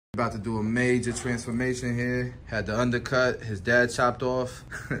about to do a major transformation here. Had the undercut his dad chopped off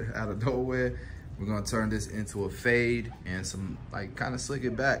out of nowhere. We're gonna turn this into a fade and some, like, kind of slick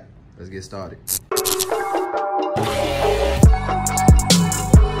it back. Let's get started.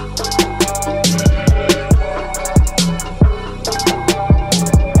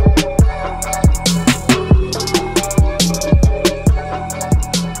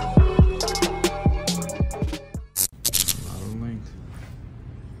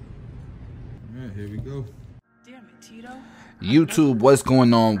 Here we go. Damn it, Tito. YouTube, what's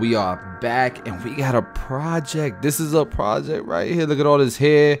going on? We are back and we got a project. This is a project right here. Look at all this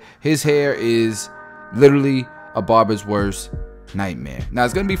hair. His hair is literally a barber's worst nightmare. Now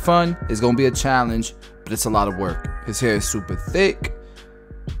it's gonna be fun, it's gonna be a challenge, but it's a lot of work. His hair is super thick,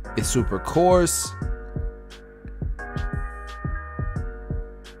 it's super coarse.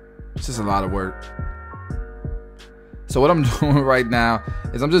 It's just a lot of work. So what I'm doing right now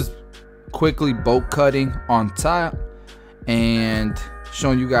is I'm just quickly bolt cutting on top and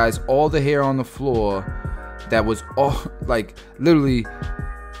showing you guys all the hair on the floor that was all, like, literally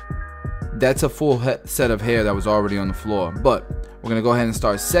that's a full set of hair that was already on the floor. But we're gonna go ahead and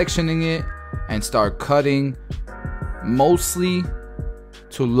start sectioning it and start cutting, mostly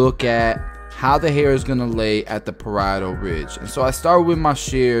to look at how the hair is gonna lay at the parietal ridge. And so I start with my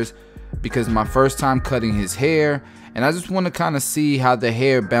shears because my first time cutting his hair, and I just want to kind of see how the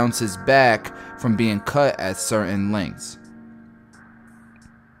hair bounces back from being cut at certain lengths.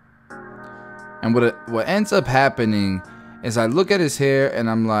 And what ends up happening is I look at his hair and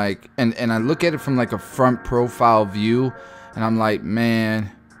I'm like, and I look at it from like a front profile view, and I'm like,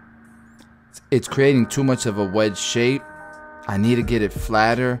 man, it's creating too much of a wedge shape. I need to get it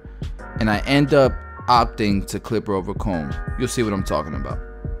flatter, and I end up opting to clipper over comb. You'll see what I'm talking about.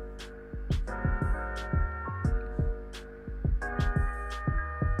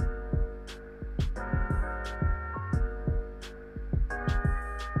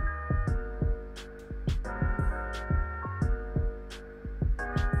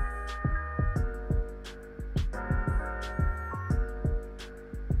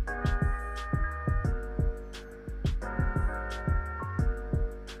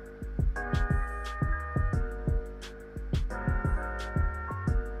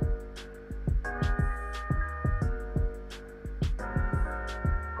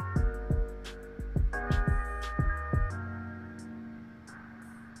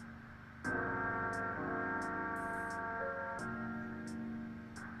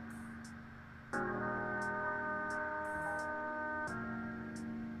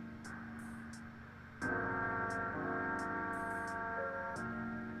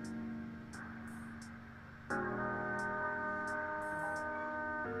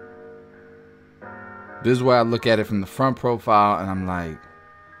 This is where I look at it from the front profile and I'm like,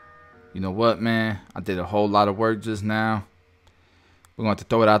 you know what, man? I did a whole lot of work just now. We're going to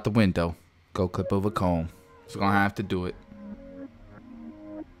throw it out the window. Go clip over comb. Just going to have to do it.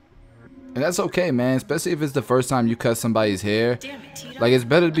 And that's okay, man. Especially if it's the first time you cut somebody's hair. Damn it, Tito. Like, it's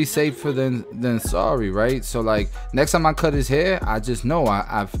better to be safer than sorry, right? So, like, next time I cut his hair, I just know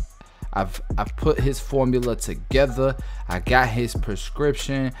I've put his formula together. I got his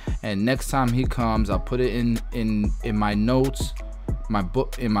prescription, and next time he comes, I'll put it in my notes,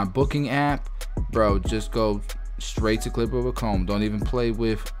 in my booking app. Bro, just go straight to clipper over comb. Don't even play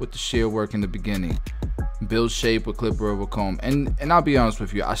with the shear work in the beginning. Build shape with clipper over comb. And I'll be honest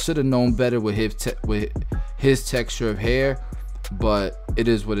with you, I should have known better with his texture of hair, but it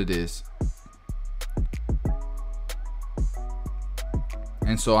is what it is.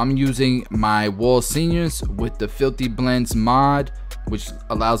 And so I'm using my Wall Seniors with the Filthy Blends mod, which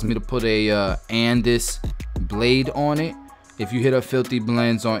allows me to put a Andis blade on it. If you hit up Filthy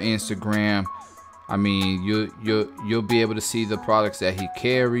Blends on Instagram, I mean, you'll be able to see the products that he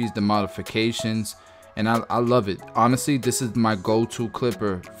carries, the modifications, and I love it. Honestly, this is my go-to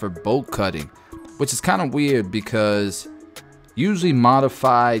clipper for bolt cutting, which is kind of weird because usually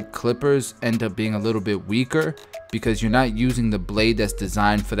modified clippers end up being a little bit weaker because you're not using the blade that's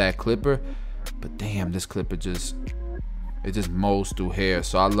designed for that clipper. But damn, this clipper just mows through hair,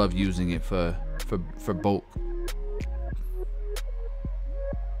 so I love using it for bolt.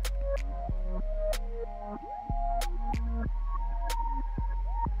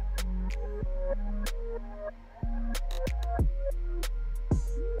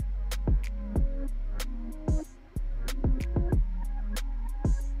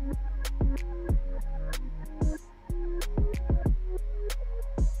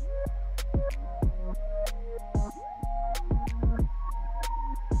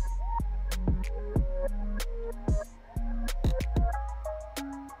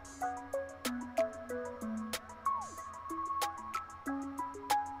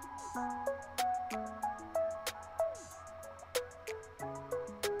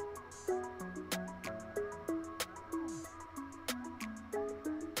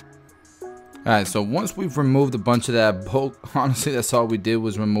 All right, so once we've removed a bunch of that bulk, honestly, that's all we did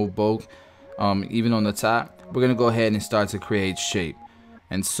was remove bulk, even on the top. We're gonna go ahead and start to create shape.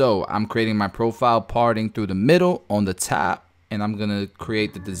 And so I'm creating my profile parting through the middle on the top, and I'm gonna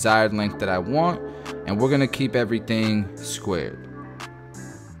create the desired length that I want, and we're gonna keep everything squared.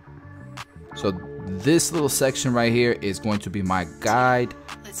 So this little section right here is going to be my guide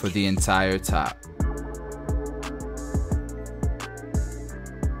for the entire top.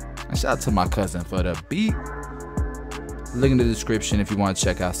 And shout out to my cousin for the beat. Link in the description if you want to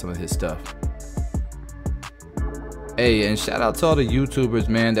check out some of his stuff. Hey, and shout out to all the YouTubers,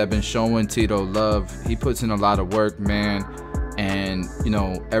 man, that have been showing Tito love. He puts in a lot of work, man. And, you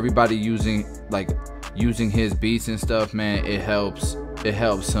know, everybody using his beats and stuff, man, it helps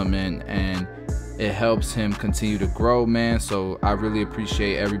him and it helps him continue to grow, man. So I really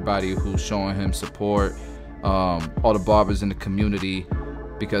appreciate everybody who's showing him support, all the barbers in the community,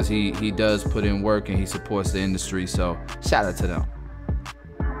 because he does put in work and he supports the industry. So shout out to them.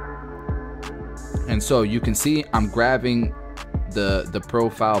 And so you can see I'm grabbing the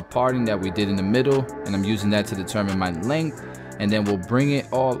profile parting that we did in the middle, and I'm using that to determine my length, and then we'll bring it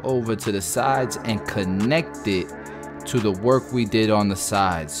all over to the sides and connect it to the work we did on the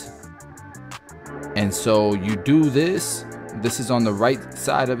sides. And so you do this is on the right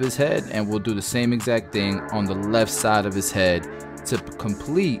side of his head, and we'll do the same exact thing on the left side of his head to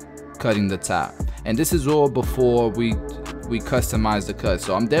complete cutting the top. And this is all before we customize the cut.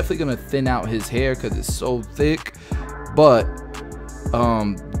 So I'm definitely gonna thin out his hair because it's so thick, but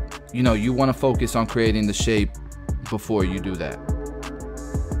you know, you want to focus on creating the shape before you do that.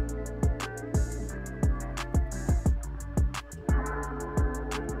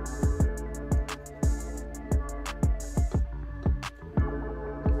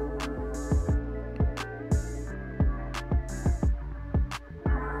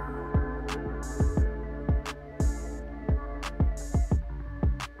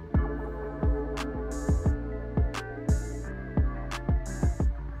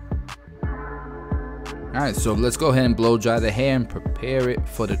 Alright, so let's go ahead and blow dry the hair and prepare it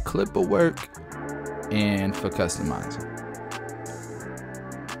for the clipper work and for customizing.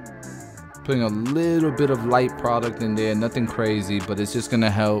 Putting a little bit of light product in there, nothing crazy, but it's just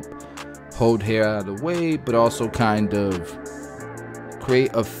gonna help hold hair out of the way, but also kind of create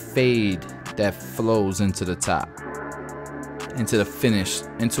a fade that flows into the top, into the finish,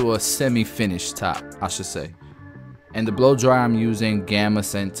 into a semi-finished top, I should say. And the blow dryer I'm using, Gamma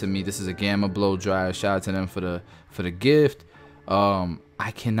sent to me. This is a Gamma blow dryer. Shout out to them for the gift.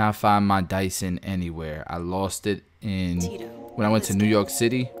 I cannot find my Dyson anywhere. I lost it when I went to New York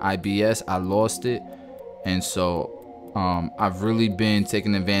City, IBS. I lost it, and so I've really been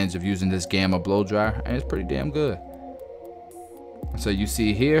taking advantage of using this Gamma blow dryer, and it's pretty damn good. So you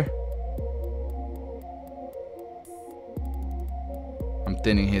see here, I'm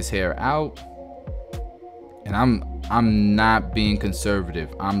thinning his hair out, and I'm not being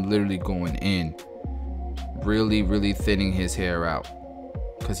conservative. I'm literally going in, really thinning his hair out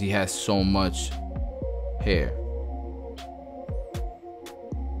because he has so much hair.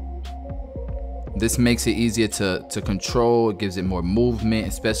 This makes it easier to control. It gives it more movement,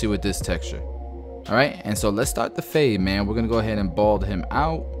 especially with this texture. All right, and so let's start the fade, man. We're gonna go ahead and bald him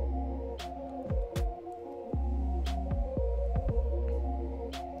out.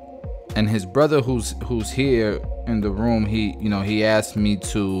 And his brother who's here in the room, he asked me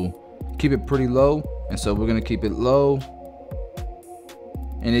to keep it pretty low, and so we're gonna keep it low.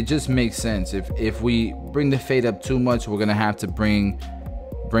 And it just makes sense. If we bring the fade up too much, we're gonna have to bring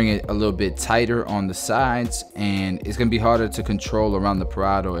it a little bit tighter on the sides, and it's gonna be harder to control around the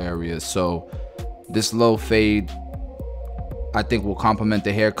parietal area. So this low fade, I think, will complement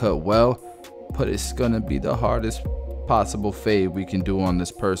the haircut well, but it's gonna be the hardest possible fade we can do on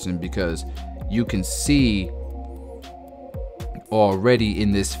this person, because you can see already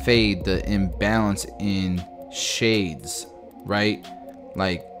in this fade the imbalance in shades, right?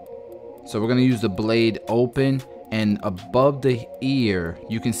 Like, so we're gonna use the blade open, and above the ear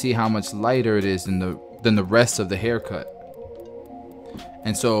you can see how much lighter it is than the rest of the haircut.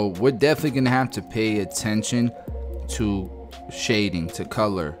 And so we're definitely gonna have to pay attention to shading, to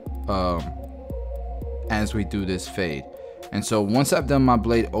color, as we do this fade. And so once I've done my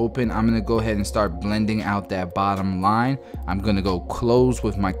blade open, I'm gonna go ahead and start blending out that bottom line. I'm gonna go close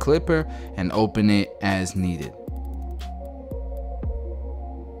with my clipper and open it as needed.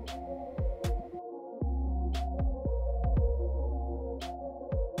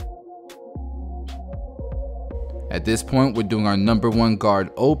 At this point, we're doing our #1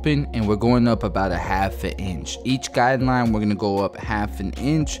 guard open, and we're going up about a ½ inch. Each guideline, we're gonna go up ½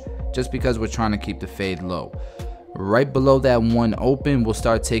 inch just because we're trying to keep the fade low. Right below that one open, we'll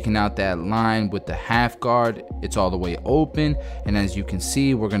start taking out that line with the half guard. It's all the way open, and as you can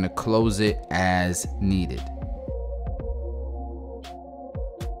see, we're going to close it as needed.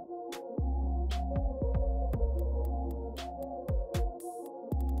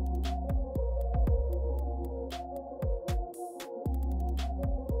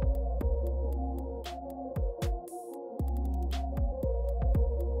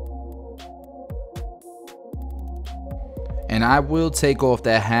 And I will take off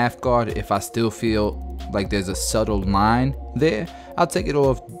that half guard if I still feel like there's a subtle line there. I'll take it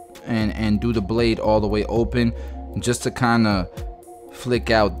off and do the blade all the way open, just to kind of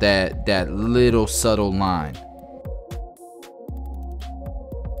flick out that little subtle line.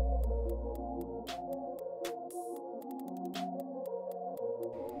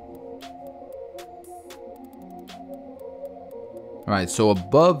 Alright, so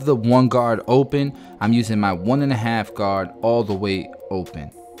above the one guard open, I'm using my 1.5 guard all the way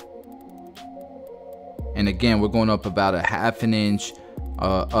open. And again, we're going up about 1/2 inch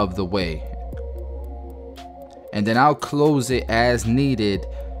of the way. And then I'll close it as needed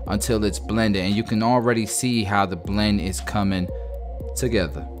until it's blended. And you can already see how the blend is coming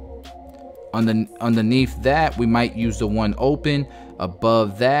together. Underneath that, we might use the one open.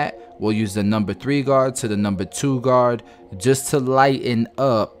 Above that, we'll use the number 3 guard to the number 2 guard, just to lighten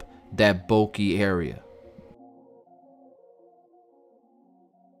up that bulky area.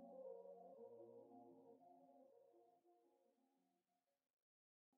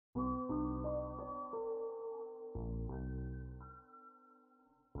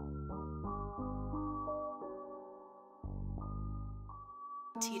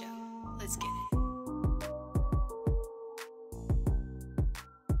 Tito, let's get it.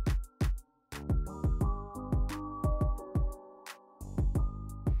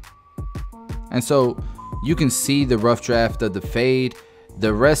 And so you can see the rough draft of the fade.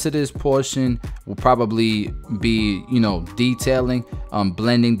 The rest of this portion will probably be, detailing,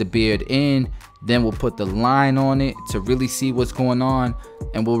 blending the beard in. Then we'll put the line on it to really see what's going on.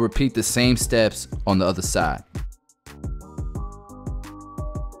 And we'll repeat the same steps on the other side.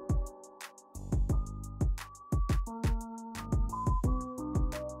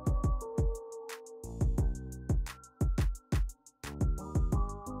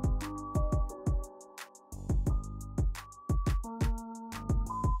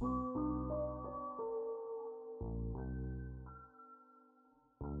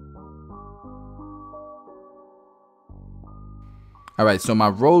 Alright, so my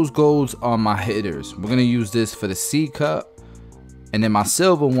rose golds are my hitters. We're gonna use this for the C cup, and then my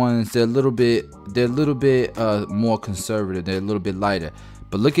silver ones, they're a little bit more conservative. They're a little bit lighter.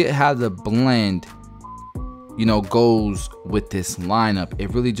 But look at how the blend, goes with this lineup.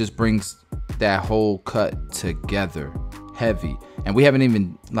 It really just brings that whole cut together, heavy. And we haven't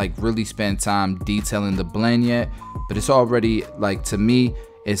even really spent time detailing the blend yet, but it's already to me,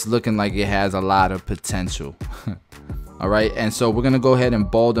 it's looking like it has a lot of potential. All right, and so we're gonna go ahead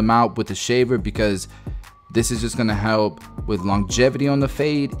and bald them out with the shaver, because this is just gonna help with longevity on the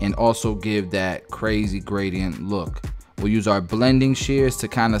fade and also give that crazy gradient look. We'll use our blending shears to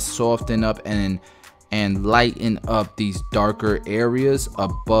kind of soften up and lighten up these darker areas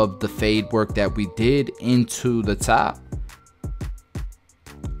above the fade work that we did into the top.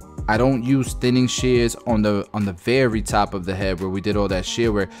 I don't use thinning shears on the very top of the head where we did all that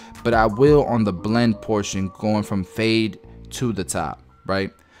shear work, but I will on the blend portion going from fade to the top,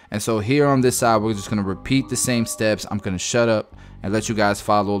 right? And so here on this side, we're just gonna repeat the same steps. I'm gonna shut up and let you guys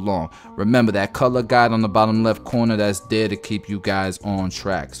follow along. Remember that color guide on the bottom left corner, that's there to keep you guys on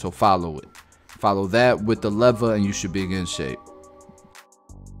track. So follow it. Follow that with the lever and you should be in good shape.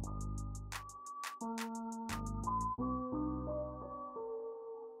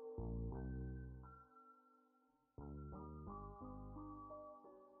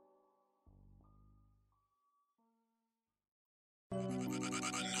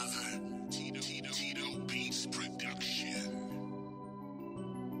 Another Tito Beats production.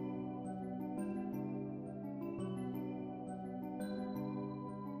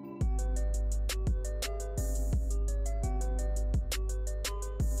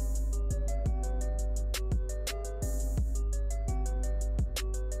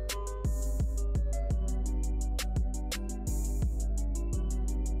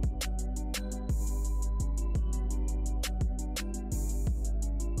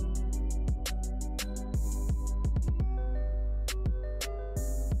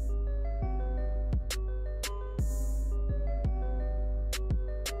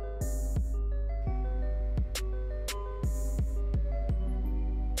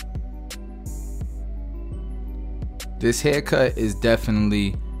 This haircut is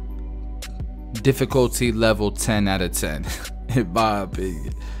definitely difficulty level 10 out of 10 in my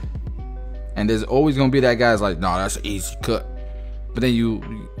opinion. And there's always gonna be that guy's like, no, that's an easy cut. But then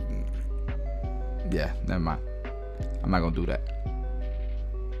yeah, never mind. I'm not gonna do that.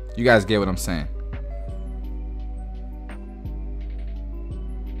 You guys get what I'm saying.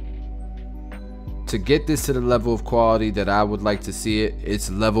 To get this to the level of quality that I would like to see it, it's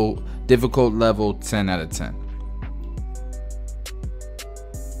difficult level 10 out of 10.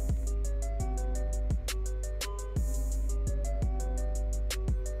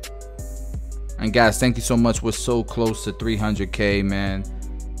 And guys, thank you so much. We're so close to 300K, man.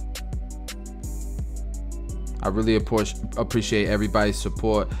 I really appreciate everybody's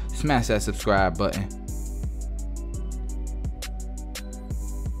support. Smash that subscribe button.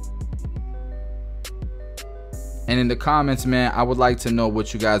 And in the comments, man, I would like to know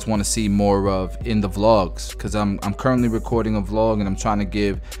what you guys want to see more of in the vlogs, because I'm currently recording a vlog and I'm trying to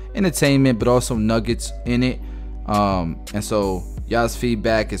give entertainment but also nuggets in it. And so y'all's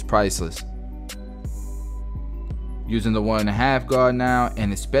feedback is priceless. Using the 1.5 guard now,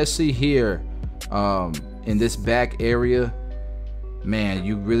 and especially here in this back area, man,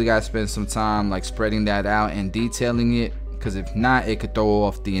 you really gotta spend some time like spreading that out and detailing it, because if not, it could throw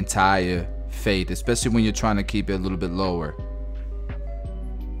off the entire fade, especially when you're trying to keep it a little bit lower.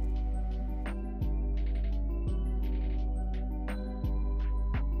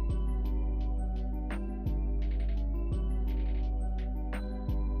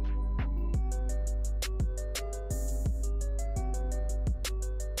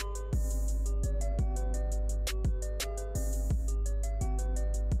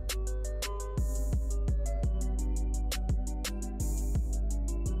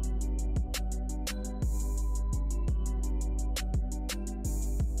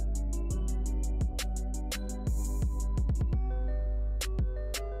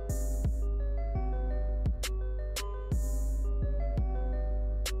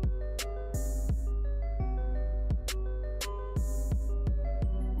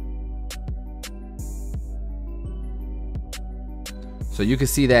 So you can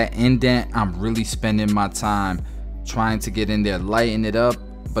see that indent. I'm really spending my time trying to get in there, lighten it up,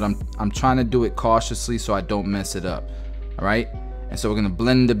 but I'm trying to do it cautiously so I don't mess it up. All right, and so we're gonna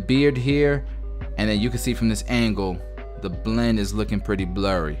blend the beard here, and then you can see from this angle the blend is looking pretty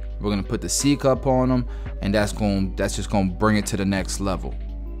blurry. We're gonna put the C cup on them, and that's just gonna bring it to the next level.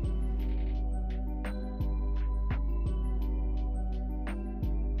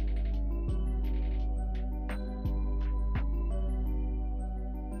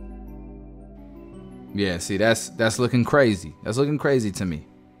 Yeah, see, that's looking crazy. That's looking crazy to me.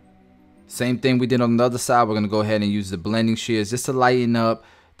 Same thing we did on the other side. We're gonna go ahead and use the blending shears just to lighten up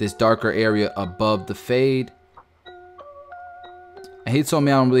this darker area above the fade. And he told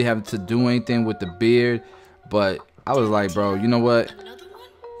me I don't really have to do anything with the beard, but I was like, bro, you know what?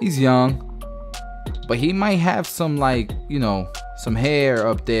 He's young, but he might have some, like, you know, some hair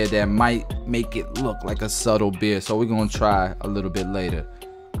up there that might make it look like a subtle beard. So we're gonna try a little bit later.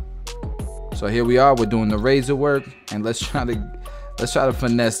 So here we are, we're doing the razor work, and let's try to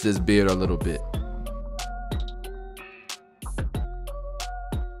finesse this beard a little bit.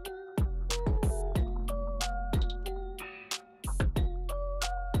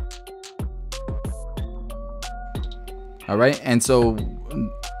 All right, and so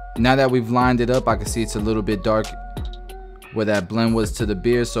now that we've lined it up, I can see it's a little bit dark where that blend was to the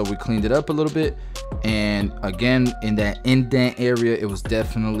beard, so we cleaned it up a little bit. And again, in that indent area, it was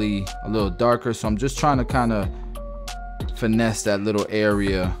definitely a little darker, so I'm just trying to kind of finesse that little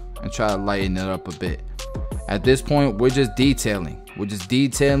area and try to lighten it up a bit. At this point, we're just detailing.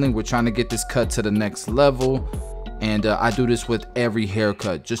 We're trying to get this cut to the next level, and I do this with every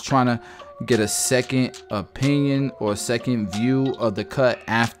haircut, just trying to get a second opinion or a second view of the cut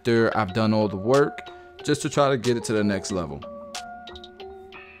after I've done all the work, just to try to get it to the next level.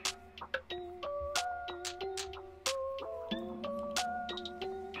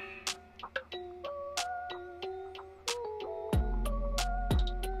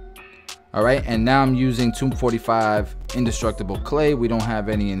 All right, and now I'm using 245 indestructible clay. We don't have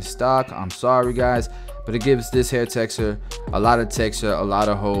any in stock, I'm sorry guys, but it gives this hair texture a lot of texture, a lot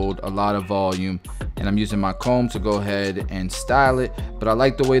of hold, a lot of volume. And I'm using my comb to go ahead and style it, but I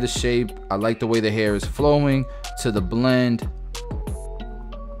like the way the shape, I like the way the hair is flowing to the blend.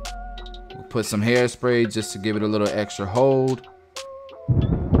 We'll put some hairspray just to give it a little extra hold.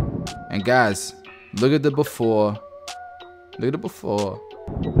 And guys, look at the before, look at the before,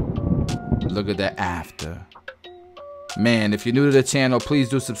 look at the after. man, if you're new to the channel, please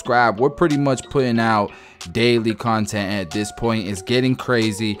do subscribe. We're pretty much putting out daily content at this point. It's getting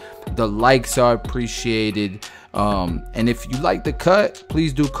crazy. The likes are appreciated. And if you like the cut,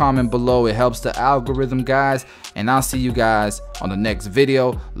 please do comment below. It helps the algorithm, guys. And I'll see you guys on the next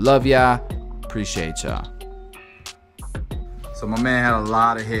video. Love y'all. Appreciate y'all. So my man had a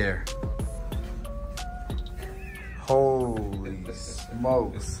lot of hair. Holy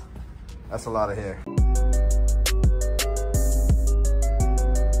smokes. That's a lot of hair.